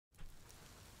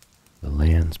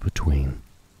lands between,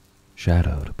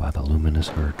 shadowed by the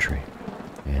luminous Erd Tree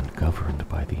and governed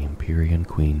by the Empyrean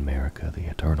Queen Marika the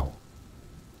Eternal,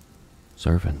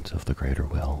 servant of the Greater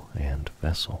Will and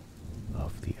vessel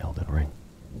of the Elden Ring.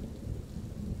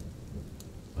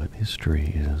 But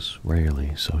history is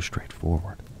rarely so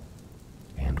straightforward,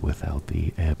 and without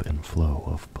the ebb and flow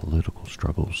of political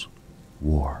struggles,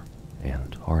 war,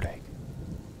 and heartache,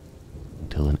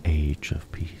 until an age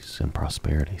of peace and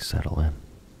prosperity settle in.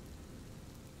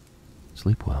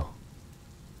 Sleep well,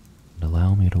 and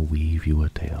allow me to weave you a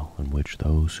tale in which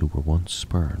those who were once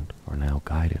spurned are now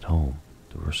guided home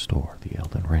to restore the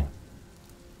Elden Ring.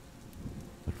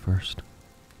 But first,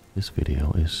 this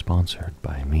video is sponsored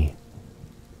by me.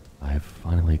 I've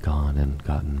finally gone and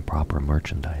gotten proper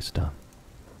merchandise done.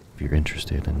 If you're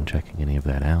interested in checking any of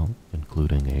that out,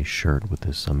 including a shirt with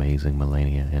this amazing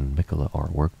Melania and Mikola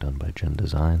artwork done by Jen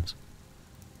Designs,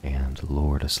 and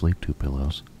Lord Asleep 2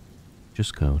 pillows,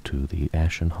 just go to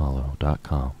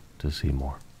theashenhollow.com to see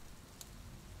more.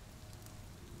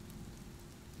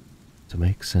 To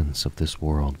make sense of this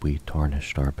world we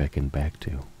tarnished our beckon back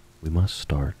to, we must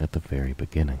start at the very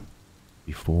beginning,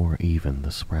 before even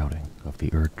the sprouting of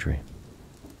the Erd Tree.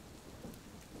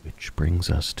 Which brings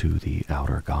us to the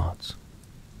Outer Gods,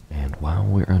 and while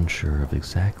we're unsure of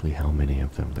exactly how many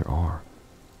of them there are,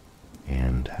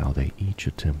 and how they each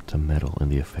attempt to meddle in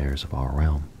the affairs of our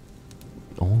realm,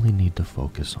 we only need to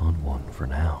focus on one for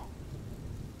now,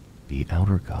 the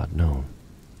Outer God known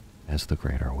as the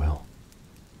Greater Will.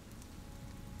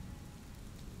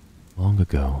 Long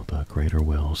ago, the Greater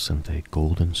Will sent a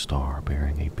golden star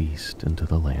bearing a beast into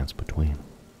the lands between,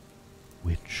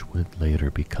 which would later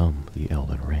become the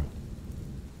Elden Ring.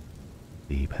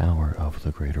 The power of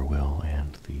the Greater Will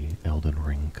and the Elden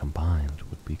Ring combined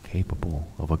would be capable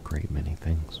of a great many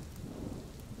things.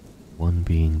 One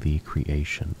being the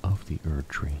creation of the Erd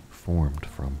Tree formed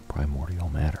from primordial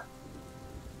matter.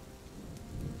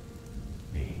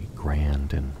 A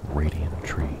grand and radiant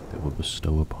tree that would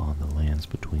bestow upon the lands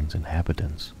between's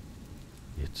inhabitants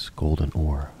its golden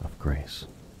ore of grace,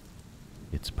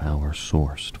 its power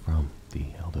sourced from the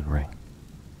Elden Ring.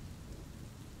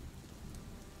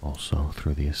 Also,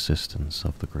 through the assistance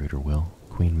of the Greater Will,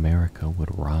 Queen Marika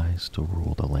would rise to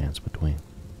rule the lands between,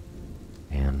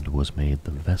 and was made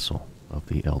the vessel of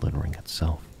the Elden Ring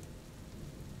itself.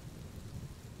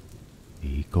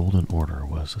 The Golden Order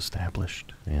was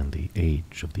established, and the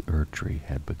age of the Erd Tree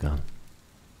had begun.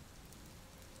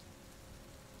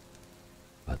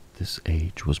 But this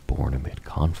age was born amid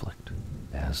conflict,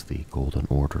 as the Golden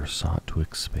Order sought to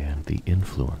expand the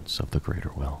influence of the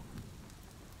Greater Will.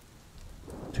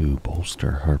 To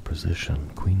bolster her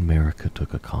position, Queen Marika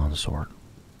took a consort,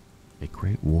 a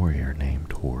great warrior named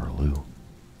Hoarlu,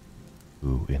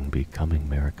 who, in becoming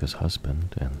Marika's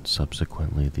husband and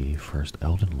subsequently the first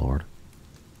Elden Lord,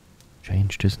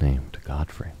 changed his name to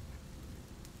Godfrey.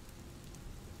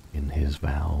 In his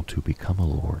vow to become a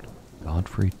lord,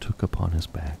 Godfrey took upon his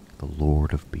back the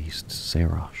Lord of Beasts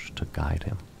Serash to guide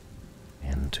him,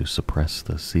 and to suppress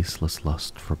the ceaseless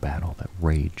lust for battle that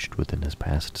raged within his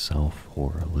past self,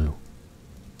 Hoarlu.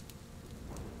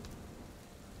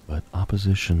 But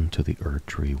opposition to the Erd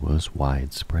Tree was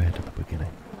widespread at the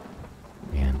beginning,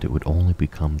 and it would only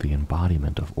become the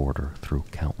embodiment of order through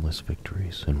countless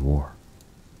victories in war.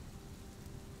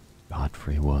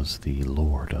 Godfrey was the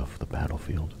lord of the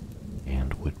battlefield,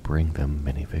 and would bring them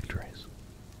many victories.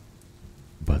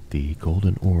 But the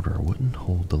Golden Order wouldn't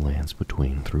hold the lands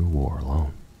between through war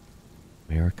alone.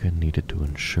 Marika needed to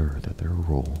ensure that their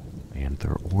rule and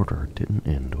their order didn't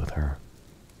end with her.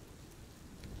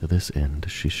 To this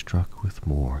end, she struck with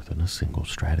more than a single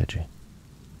strategy.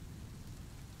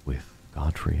 With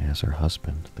Godfrey as her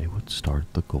husband, they would start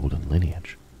the Golden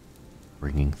Lineage,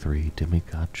 bringing 3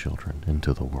 demigod children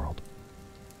into the world.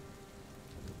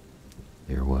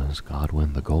 There was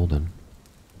Godwyn the Golden,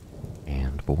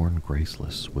 and born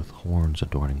graceless with horns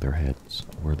adorning their heads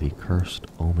were the cursed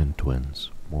Omen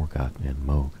twins, Morgoth and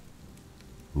Mohg,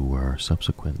 who were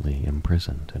subsequently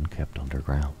imprisoned and kept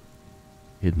underground,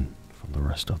 hidden from the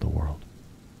rest of the world.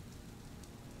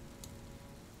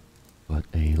 But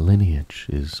a lineage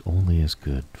is only as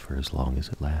good for as long as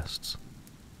it lasts.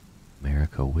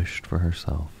 Marika wished for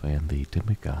herself and the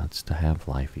demigods to have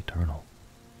life eternal.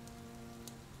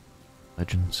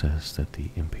 Legend says that the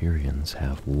Empyreans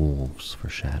have wolves for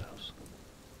shadows,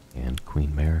 and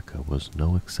Queen Marika was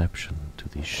no exception to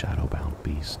these shadow-bound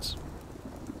beasts.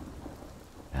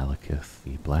 Alakith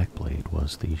the Blackblade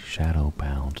was the shadow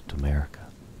bound to Marika,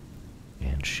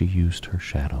 and she used her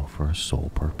shadow for a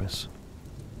sole purpose,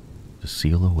 to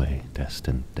seal away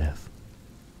destined death.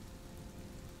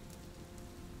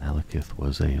 Malekith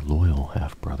was a loyal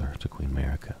half-brother to Queen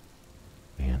Marika,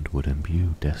 and would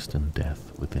imbue destined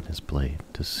death within his blade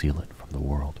to seal it from the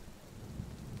world.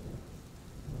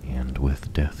 And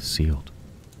with death sealed,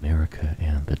 Marika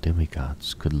and the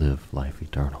demigods could live life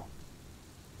eternal.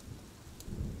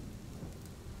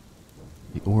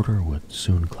 The Order would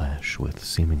soon clash with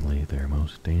seemingly their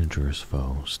most dangerous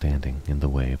foe standing in the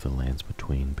way of the lands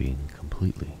between being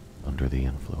completely under the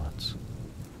influence.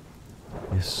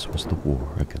 This was the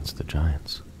war against the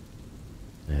giants,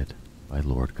 led by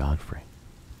Lord Godfrey.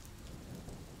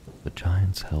 The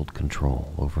giants held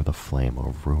control over the Flame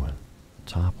of Ruin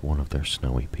atop one of their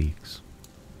snowy peaks,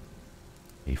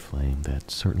 a flame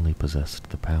that certainly possessed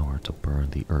the power to burn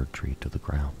the Erdtree to the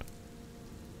ground,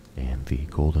 and the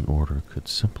Golden Order could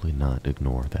simply not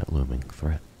ignore that looming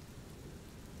threat,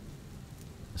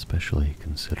 especially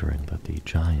considering that the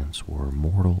giants were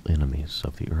mortal enemies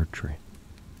of the Erdtree.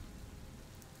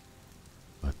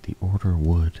 But the Order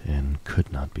would and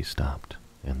could not be stopped,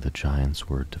 and the giants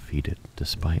were defeated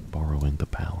despite borrowing the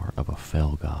power of a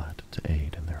fell god to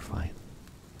aid in their fight.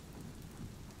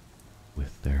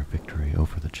 With their victory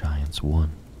over the giants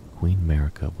won, Queen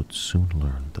Marika would soon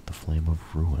learn that the Flame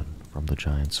of Ruin from the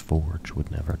giant's forge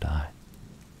would never die.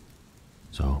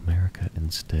 So Marika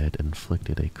instead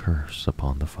inflicted a curse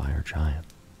upon the fire giant,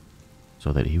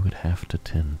 so that he would have to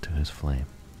tend to his flame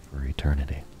for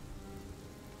eternity.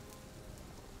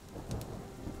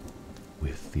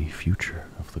 With the future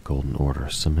of the Golden Order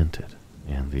cemented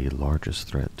and the largest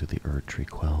threat to the Erdtree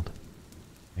quelled,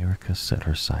 Marika set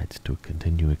her sights to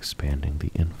continue expanding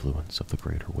the influence of the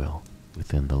Greater Will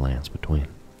within the lands between.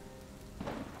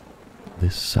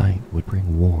 This site would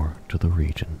bring war to the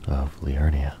region of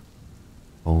Liurnia,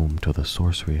 home to the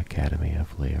Sorcery Academy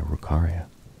of Lea Rucaria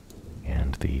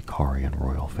and the Carian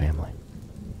royal family.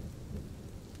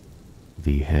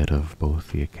 The head of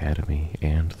both the Academy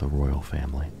and the royal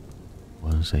family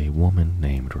was a woman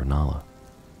named Renala,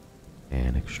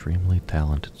 an extremely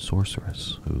talented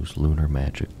sorceress whose lunar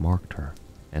magic marked her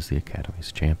as the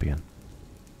Academy's champion,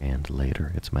 and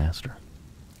later its master.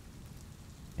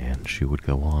 And she would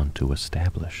go on to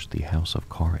establish the House of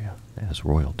Caria as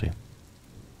royalty.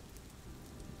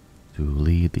 To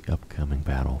lead the upcoming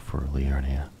battle for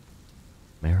Liurnia,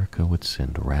 Marika would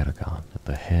send Radagon at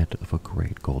the head of a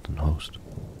great golden host.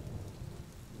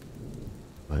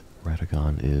 But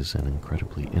Radagon is an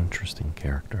incredibly interesting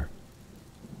character,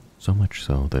 so much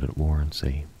so that it warrants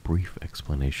a brief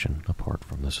explanation apart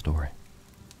from the story.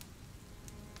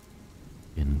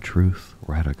 In truth,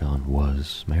 Radagon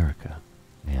was Marika,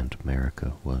 and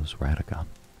Marika was Radagon.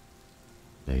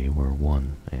 They were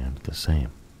one and the same.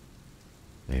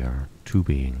 They are two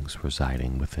beings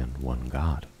residing within one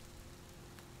god.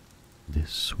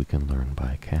 This we can learn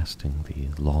by casting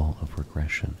the Law of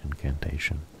Regression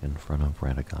incantation in front of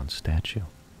Radagon's statue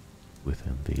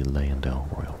within the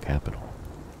Leyendell royal capital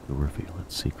to reveal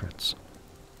its secrets.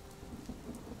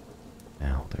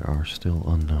 Now, there are still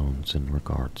unknowns in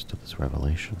regards to this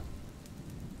revelation.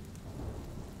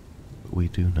 What we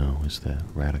do know is that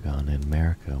Radagon and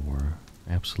Marika were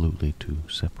absolutely two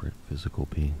separate physical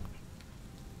beings.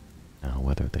 Now,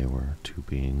 whether they were two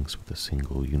beings with a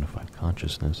single unified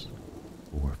consciousness,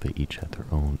 or if they each had their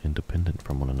own independent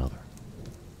from one another,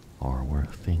 or where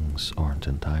things aren't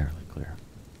entirely clear.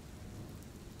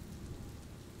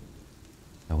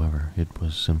 However, it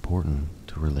was important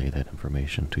to relay that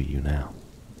information to you now.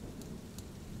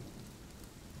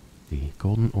 The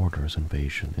Golden Order's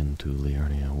invasion into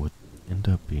Liurnia would end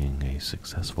up being a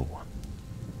successful one,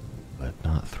 but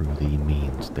not through the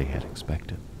means they had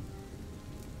expected.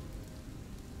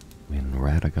 When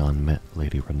Radagon met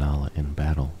Lady Renala in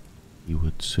battle, he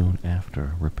would soon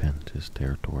after repent his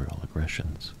territorial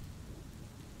aggressions,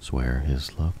 swear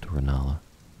his love to Renala,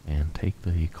 and take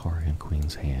the Carian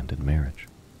Queen's hand in marriage.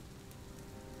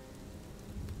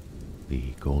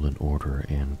 The Golden Order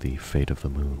and the Fate of the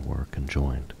Moon were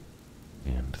conjoined,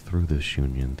 and through this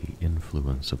union the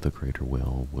influence of the Greater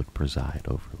Will would preside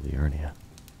over Liurnia,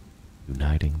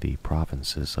 uniting the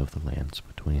provinces of the lands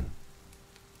between.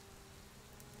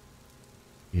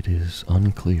 It is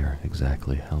unclear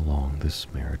exactly how long this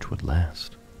marriage would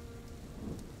last,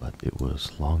 but it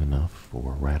was long enough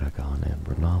for Radagon and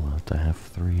Renala to have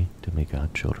 3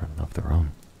 demigod children of their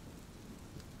own.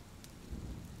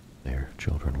 Their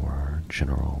children were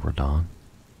General Radon,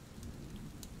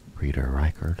 Praetor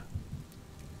Rykard,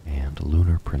 and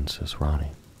Lunar Princess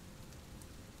Rani,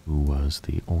 who was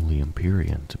the only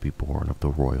Empyrean to be born of the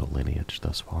royal lineage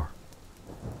thus far.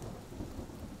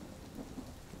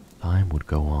 Time would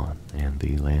go on, and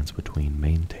the lands between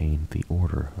maintained the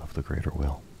order of the Greater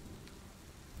Will.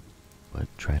 But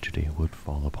tragedy would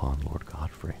fall upon Lord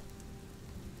Godfrey.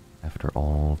 After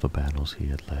all the battles he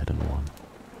had led and won,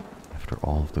 after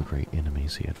all of the great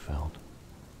enemies he had felled,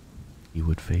 he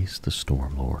would face the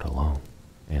Storm Lord alone,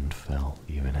 and fell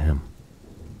even him.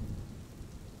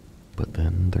 But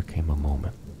then there came a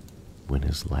moment when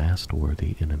his last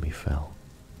worthy enemy fell.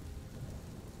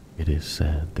 It is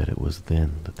said that it was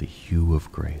then that the hue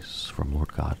of grace from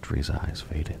Lord Godfrey's eyes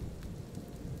faded.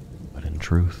 But in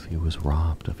truth he was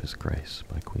robbed of his grace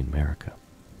by Queen Marika.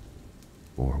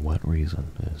 For what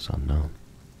reason is unknown.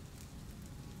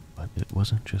 But it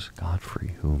wasn't just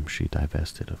Godfrey whom she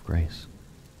divested of grace,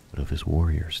 but of his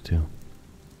warriors too.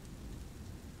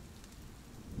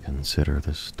 Consider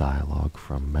this dialogue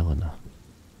from Melina,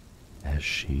 as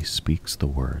she speaks the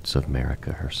words of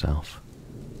Marika herself.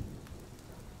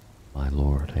 My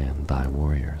lord and thy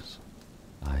warriors,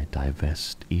 I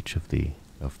divest each of thee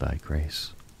of thy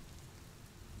grace.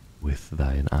 With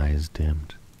thine eyes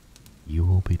dimmed, you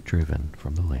will be driven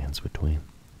from the lands between.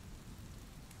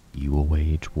 You will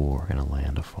wage war in a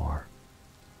land afar,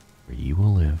 where you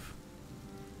will live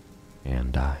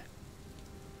and die.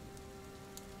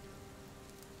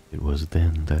 It was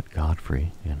then that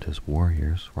Godfrey and his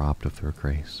warriors, robbed of their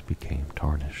grace, became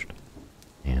tarnished,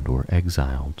 and were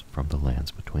exiled from the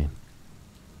lands between.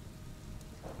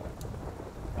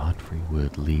 Godfrey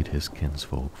would lead his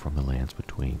kinsfolk from the lands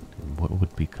between in what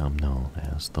would become known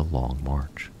as the Long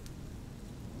March.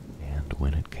 And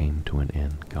when it came to an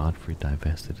end, Godfrey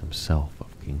divested himself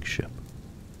of kingship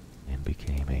and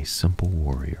became a simple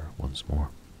warrior once more.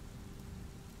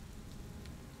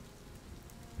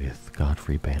 With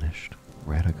Godfrey banished,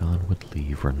 Radagon would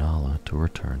leave Rennala to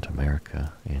return to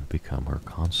Marika and become her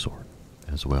consort,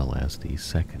 as well as the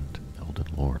second Elden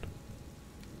Lord.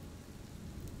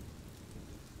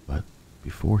 But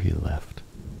before he left,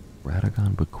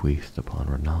 Radagon bequeathed upon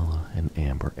Rennala an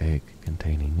amber egg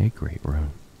containing a great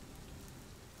rune.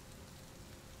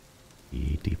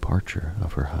 The departure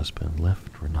of her husband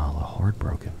left Rennala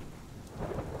heartbroken,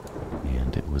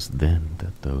 and it was then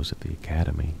that those at the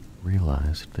academy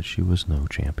realized that she was no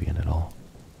champion at all.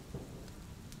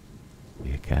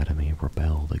 The academy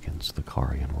rebelled against the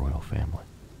Carian royal family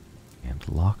and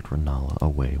locked Rennala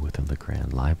away within the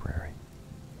Grand Library,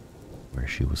 where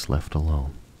she was left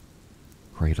alone,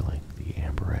 cradling the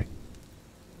amber egg.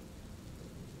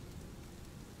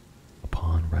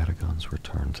 Upon Radagon's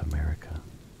return to Marika,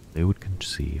 they would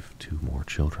conceive two more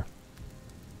children,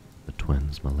 the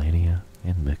twins Melania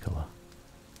and Miquella,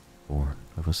 born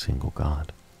of a single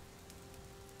god.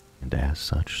 And as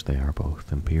such they are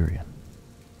both Empyrean,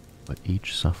 but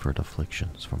each suffered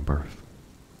afflictions from birth.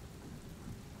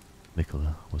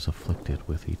 Miquella was afflicted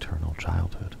with eternal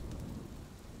childhood,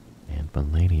 and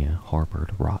Melania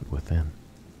harbored rot within.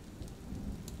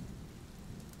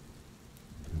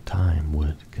 And time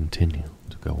would continue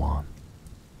to go on.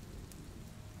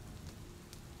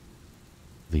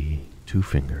 The Two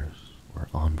Fingers were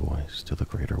envoys to the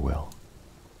Greater Will,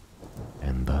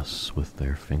 and thus with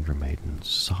their finger maidens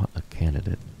sought a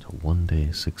candidate to one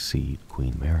day succeed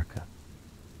Queen Marika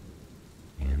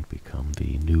and become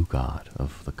the new god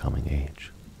of the coming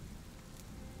age.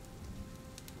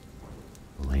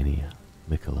 Melania,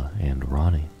 Miquella, and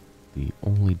Ranni, the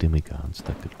only demigods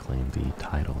that could claim the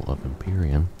title of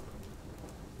Empyrean,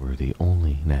 were the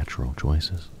only natural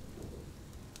choices.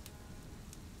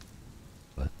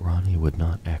 But Ranni would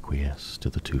not acquiesce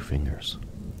to the Two Fingers.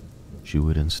 She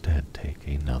would instead take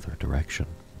another direction,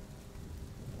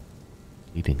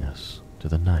 leading us to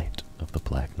the night of the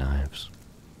Black Knives.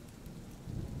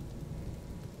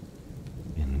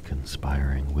 In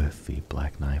conspiring with the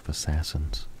Black Knife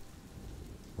assassins,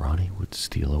 Ranni would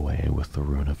steal away with the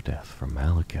Rune of Death from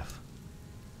Malekith,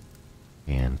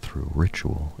 and through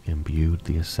ritual imbued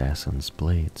the assassins'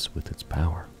 blades with its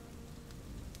power.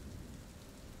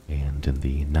 And in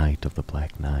the night of the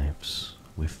Black Knives,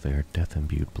 with their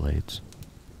death-imbued blades,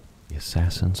 the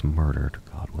assassins murdered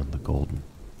Godwyn the Golden,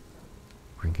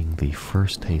 bringing the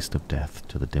first taste of death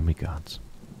to the demigods.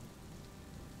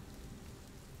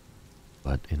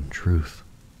 But in truth,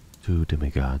 two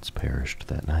demigods perished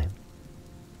that night.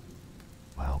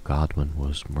 While Godwyn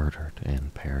was murdered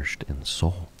and perished in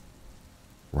soul,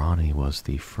 Ranni was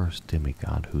the first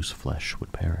demigod whose flesh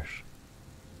would perish.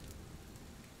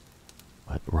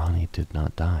 But Ranni did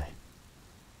not die.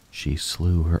 She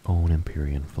slew her own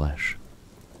Empyrean flesh,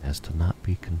 as to not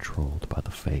be controlled by the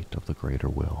fate of the Greater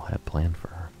Will had planned for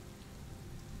her.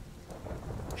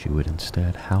 She would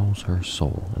instead house her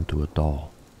soul into a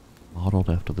doll modeled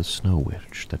after the Snow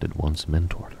Witch that had once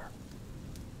mentored her.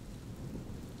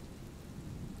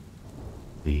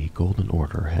 The Golden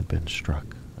Order had been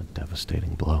struck a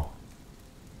devastating blow,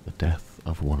 the death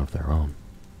of one of their own.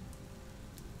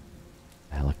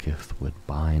 Alakith would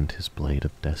bind his blade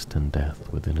of destined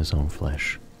death within his own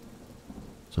flesh,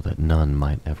 so that none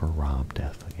might ever rob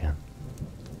death again.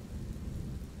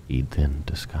 He'd then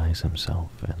disguise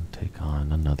himself and take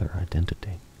on another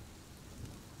identity,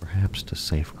 perhaps to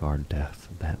safeguard death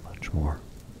that much more.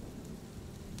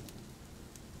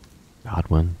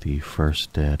 Godwyn, the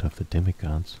first dead of the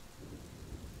demigods,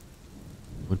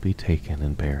 would be taken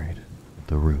and buried at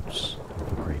the roots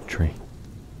of a great tree.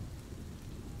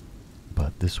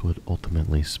 But this would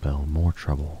ultimately spell more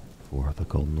trouble for the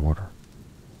Golden Order,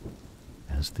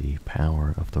 as the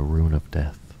power of the Rune of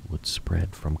Death would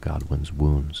spread from Godwyn's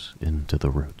wounds into the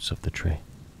roots of the tree.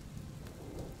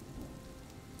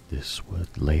 This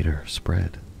would later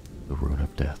spread the Rune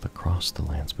of Death across the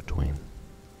lands between,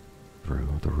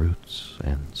 through the roots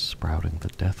and sprouting the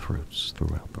death roots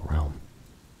throughout the realm.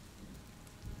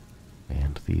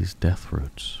 And these death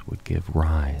roots would give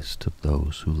rise to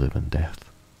those who live in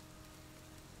death,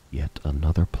 yet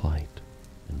another plight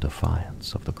in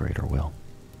defiance of the greater will.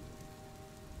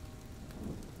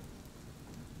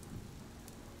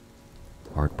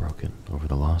 Heartbroken over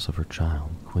the loss of her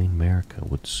child, Queen Marika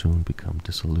would soon become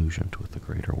disillusioned with the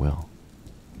greater will,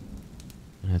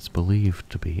 and it's believed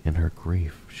to be in her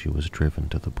grief she was driven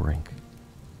to the brink.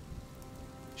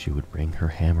 She would bring her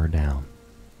hammer down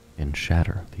and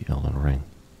shatter the Elden Ring.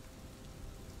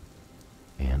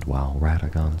 And while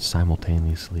Radagon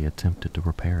simultaneously attempted to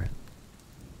repair it,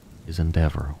 his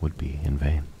endeavor would be in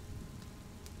vain.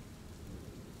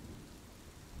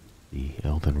 The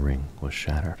Elden Ring was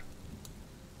shattered,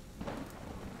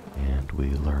 and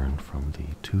we learn from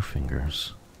the Two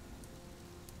Fingers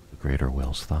the greater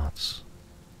will's thoughts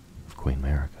of Queen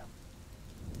Marika.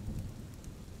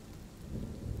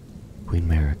 Queen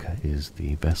Marika is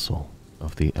the vessel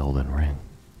of the Elden Ring,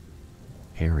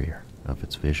 carrier of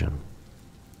its vision,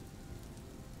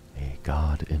 a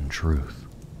god in truth.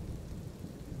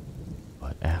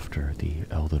 But after the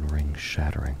Elden Ring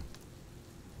shattering,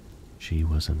 she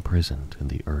was imprisoned in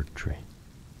the Erd Tree,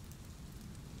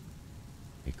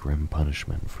 a grim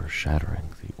punishment for shattering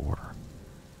the Order,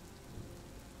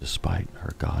 despite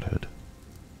her godhood.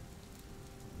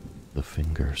 The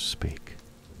fingers speak.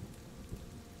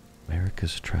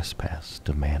 Marika's trespass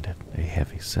demanded a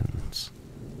heavy sentence,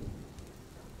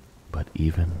 but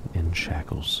even in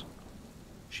shackles,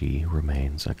 she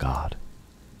remains a god,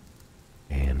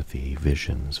 and the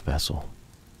vision's vessel.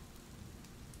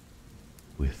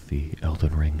 With the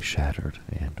Elden Ring shattered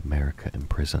and Marika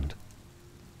imprisoned,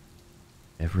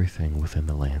 everything within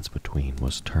the lands between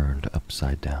was turned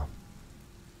upside down.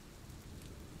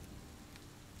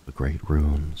 The great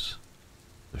runes,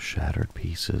 the shattered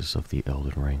pieces of the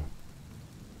Elden Ring,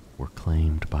 were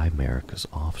claimed by Marika's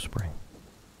offspring,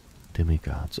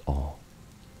 demigods all.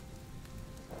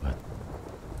 But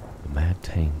the mad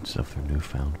taints of their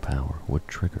newfound power would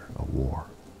trigger a war.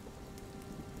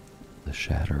 The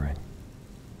Shattering,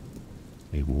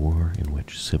 a war in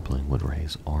which sibling would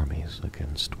raise armies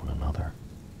against one another.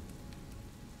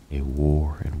 A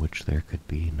war in which there could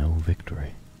be no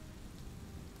victory.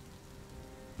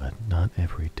 But not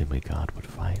every demigod would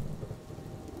fight.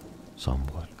 Some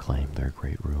would claim their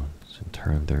great ruins and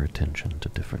turn their attention to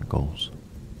different goals.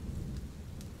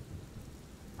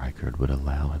 Rykard would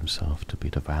allow himself to be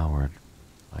devoured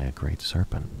by a great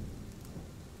serpent,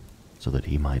 so that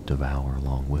he might devour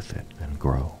along with it and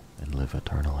grow and live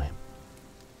eternally.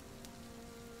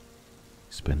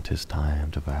 He spent his time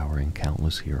devouring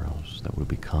countless heroes that would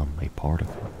become a part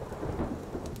of him,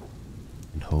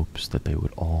 in hopes that they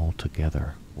would all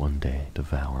together one day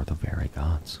devour the very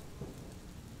gods.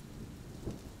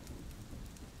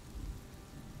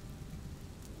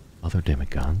 Other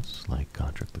demigods, like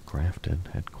Godric the Crafted,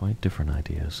 had quite different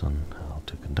ideas on how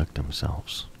to conduct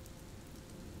themselves.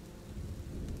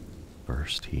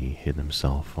 First, he hid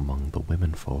himself among the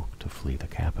womenfolk to flee the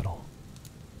capital,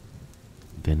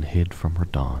 then hid from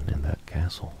Radahn in that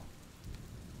castle.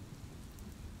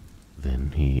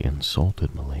 Then he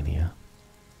insulted Melania,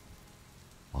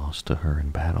 lost to her in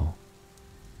battle,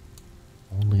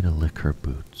 only to lick her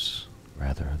boots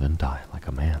rather than die like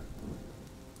a man.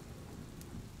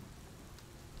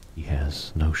 He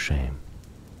has no shame,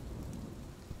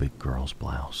 a big girl's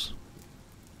blouse,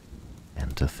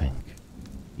 and to think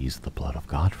he's the blood of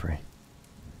Godfrey,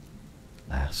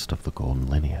 last of the golden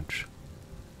lineage,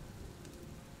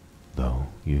 though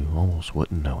you almost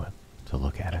wouldn't know it to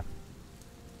look at him.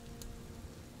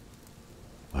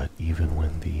 But even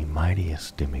when the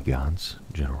mightiest demigods,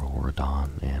 General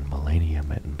Radahn and Melania,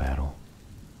 met in battle,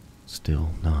 still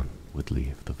none would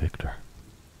leave the victor.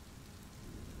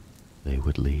 They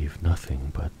would leave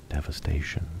nothing but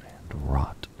devastation and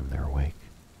rot in their wake,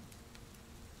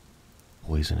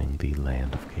 poisoning the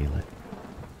land of Caled.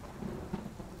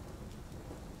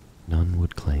 None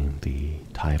would claim the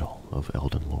title of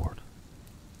Elden Lord,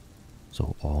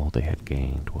 so all they had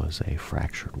gained was a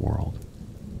fractured world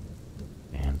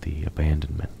and the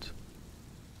abandonment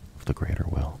of the Greater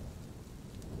Will.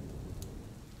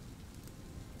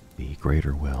 The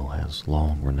Greater Will has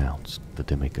long renounced the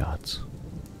demigods.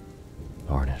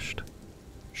 Tarnished,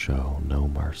 show no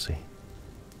mercy.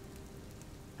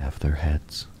 Have their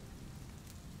heads,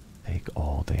 take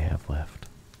all they have left.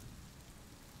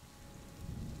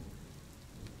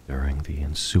 During the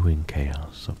ensuing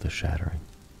chaos of the shattering,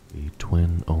 the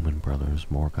twin Omen brothers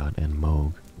Morgoth and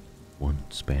Mohg,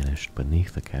 once banished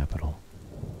beneath the capital,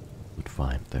 would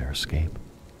find their escape.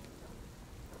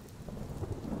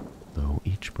 Though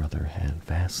each brother had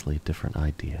vastly different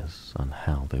ideas on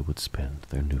how they would spend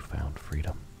their newfound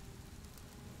freedom.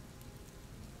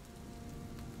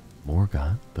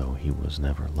 Morgoth, though he was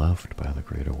never loved by the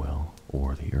Greater Will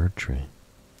or the Erd Tree,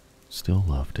 still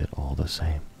loved it all the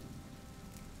same,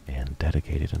 and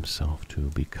dedicated himself to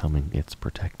becoming its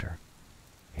protector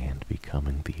and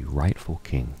becoming the rightful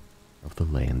king of the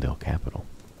Leyndell capital.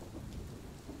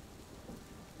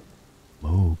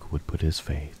 Mohg would put his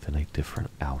faith in a different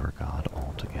outer god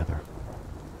altogether,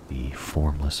 the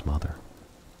Formless Mother,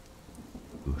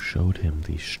 who showed him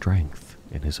the strength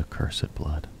in his accursed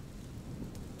blood.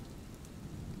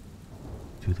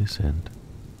 To this end,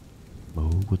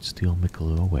 Mohg would steal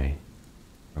Miquella away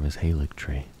from his Halig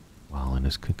tree while in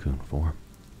his cocoon form.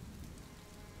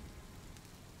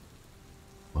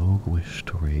 Mohg wished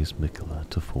to raise Miquella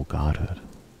to full godhood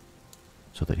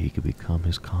so that he could become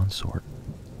his consort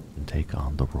and take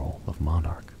on the role of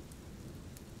monarch.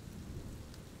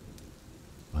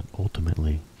 But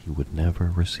ultimately, he would never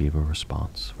receive a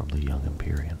response from the young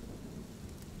Empyrean,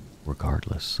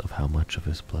 regardless of how much of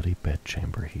his bloody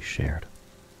bedchamber he shared.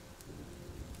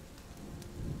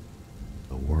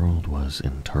 The world was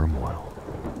in turmoil,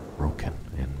 broken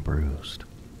and bruised.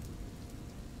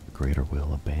 The Greater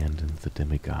Will abandoned the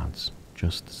demigods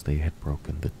just as they had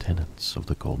broken the tenets of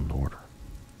the Golden Order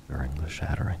during the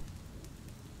Shattering.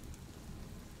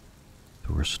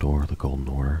 To restore the Golden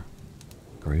Order,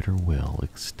 Greater Will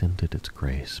extended its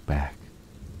grace back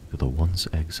to the once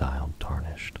exiled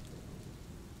Tarnished,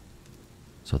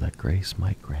 so that grace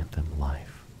might grant them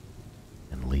life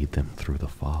and lead them through the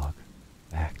fog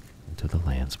back into the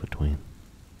lands between,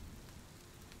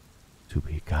 to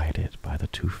be guided by the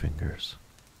Two Fingers,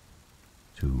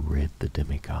 to rid the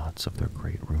demigods of their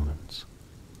great ruins,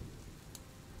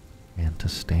 and to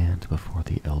stand before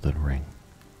the Elden Ring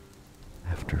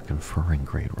after conferring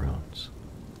great runes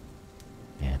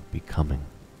and becoming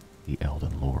the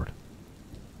Elden Lord,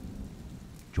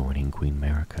 joining Queen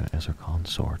Marika as her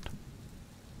consort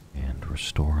and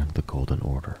restoring the Golden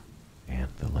Order and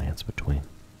the lands between.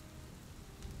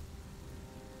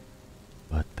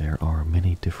 But there are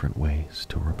many different ways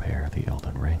to repair the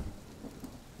Elden Ring,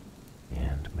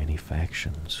 and many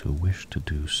factions who wish to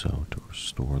do so to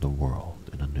restore the world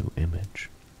in a new image,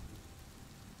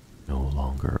 no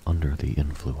longer under the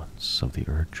influence of the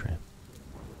Erd Tree.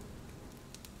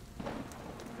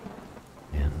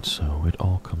 And so it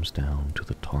all comes down to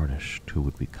the Tarnished who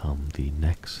would become the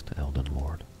next Elden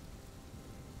Lord.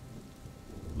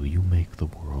 Will you make the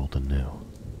world anew,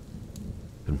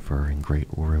 conferring great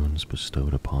runes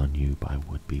bestowed upon you by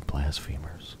would-be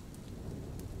blasphemers?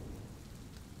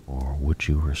 Or would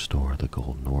you restore the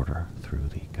Golden Order through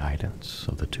the guidance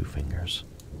of the Two Fingers?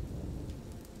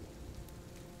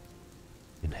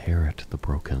 Inherit the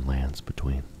broken lands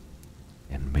between,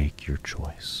 and make your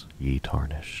choice, ye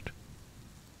Tarnished,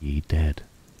 ye dead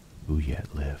who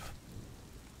yet live.